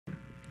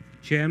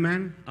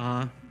Chairman,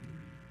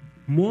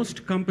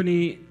 most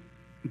company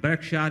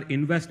Berkshire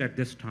invest at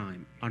this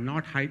time are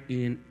not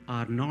in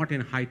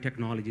high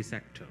technology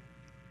sector.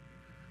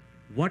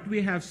 What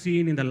we have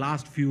seen in the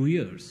last few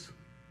years,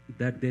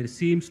 that there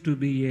seems to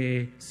be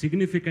a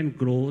significant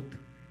growth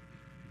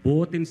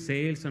both in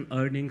sales and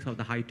earnings of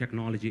the high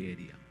technology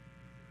area.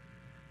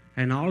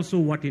 And also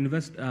what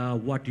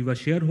your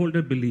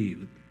shareholder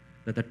believe,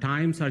 that the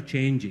times are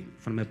changing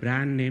from a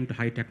brand name to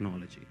high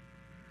technology.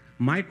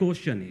 My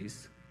question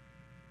is,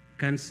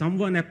 can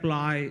someone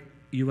apply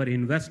your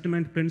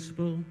investment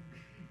principle,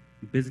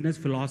 business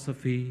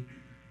philosophy,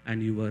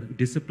 and your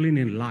discipline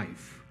in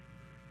life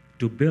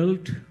to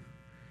build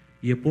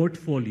a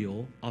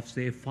portfolio of,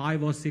 say,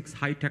 5 or 6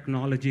 high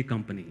technology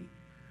company?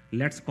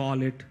 Let's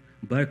call it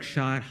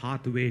Berkshire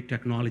Hathaway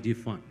Technology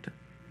Fund.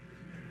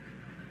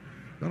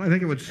 Well, I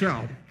think it would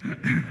sell.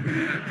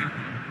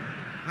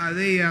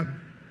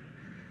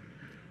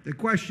 The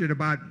question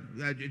about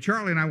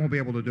Charlie and I won't be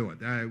able to do it.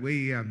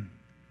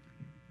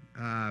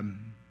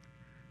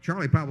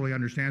 Charlie probably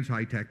understands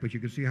high tech, but you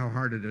can see how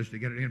hard it is to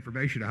get any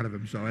information out of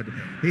him. So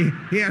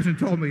he hasn't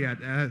told me yet.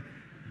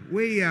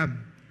 We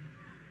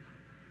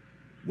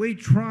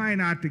try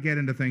not to get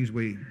into things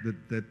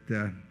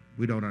that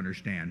we don't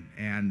understand.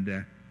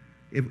 And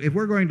if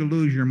we're going to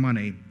lose your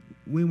money,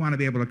 we want to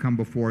be able to come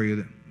before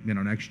you,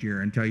 next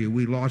year and tell you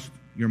we lost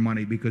your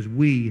money because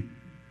we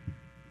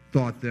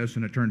thought this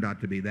and it turned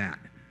out to be that.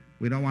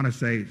 We don't want to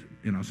say,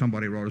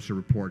 somebody wrote us a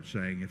report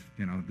saying if,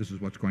 this is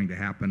what's going to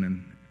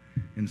happen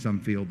in some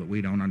field that we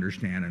don't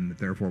understand and that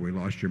therefore we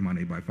lost your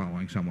money by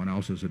following someone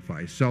else's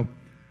advice. So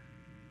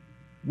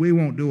we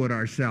won't do it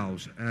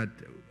ourselves.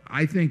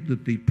 I think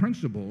that the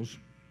principles,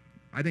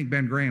 I think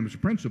Ben Graham's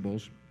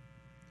principles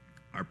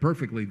are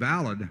perfectly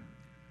valid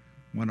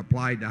when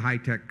applied to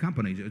high-tech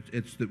companies.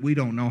 It's that we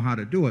don't know how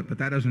to do it, but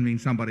that doesn't mean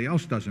somebody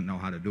else doesn't know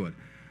how to do it.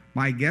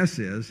 My guess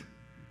is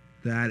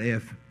that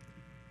if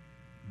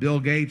Bill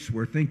Gates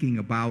were thinking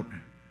about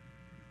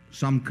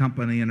some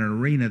company in an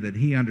arena that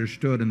he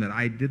understood and that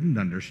I didn't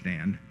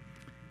understand,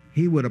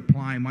 he would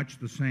apply much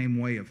the same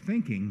way of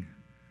thinking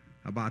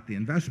about the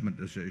investment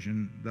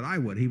decision that I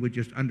would. He would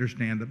just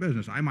understand the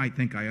business. I might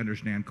think I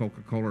understand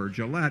Coca-Cola or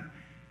Gillette,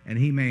 and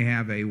he may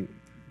have the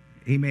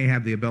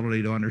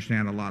ability to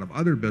understand a lot of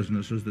other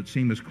businesses that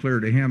seem as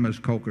clear to him as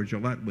Coke or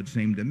Gillette would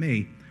seem to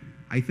me.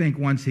 I think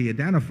once he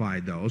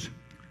identified those,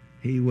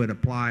 he would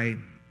apply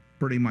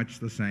pretty much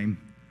the same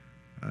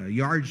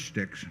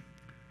yardsticks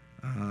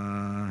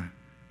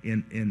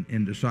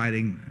in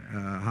deciding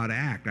how to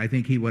act. I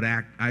think he would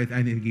I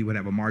think he would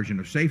have a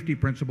margin of safety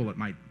principle. It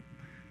might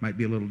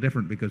be a little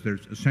different because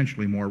there's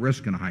essentially more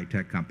risk in a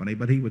high-tech company,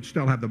 but he would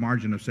still have the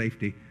margin of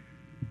safety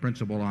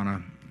principle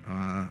on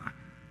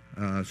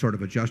a sort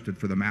of adjusted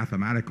for the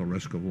mathematical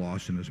risk of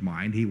loss in his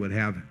mind. He would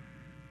have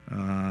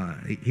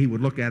he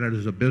would look at it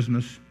as a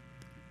business,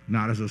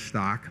 not as a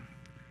stock.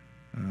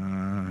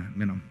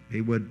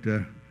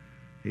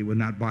 He would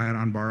not buy it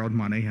on borrowed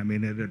money. I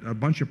mean, a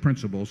bunch of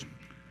principles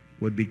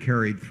would be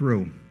carried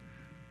through.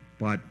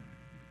 But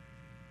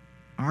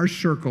our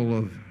circle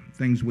of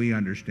things we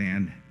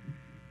understand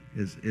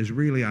is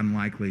really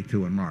unlikely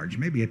to enlarge.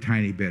 Maybe a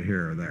tiny bit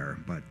here or there,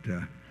 but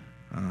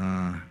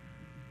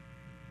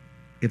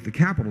if the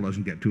capital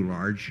doesn't get too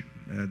large,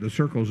 the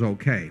circle's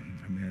okay.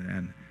 I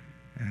mean,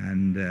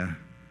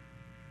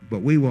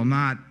 but we will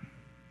not,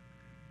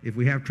 if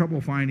we have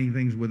trouble finding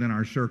things within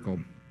our circle,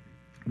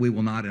 we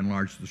will not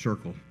enlarge the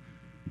circle.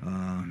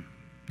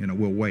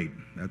 We'll wait.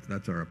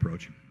 That's our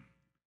approach.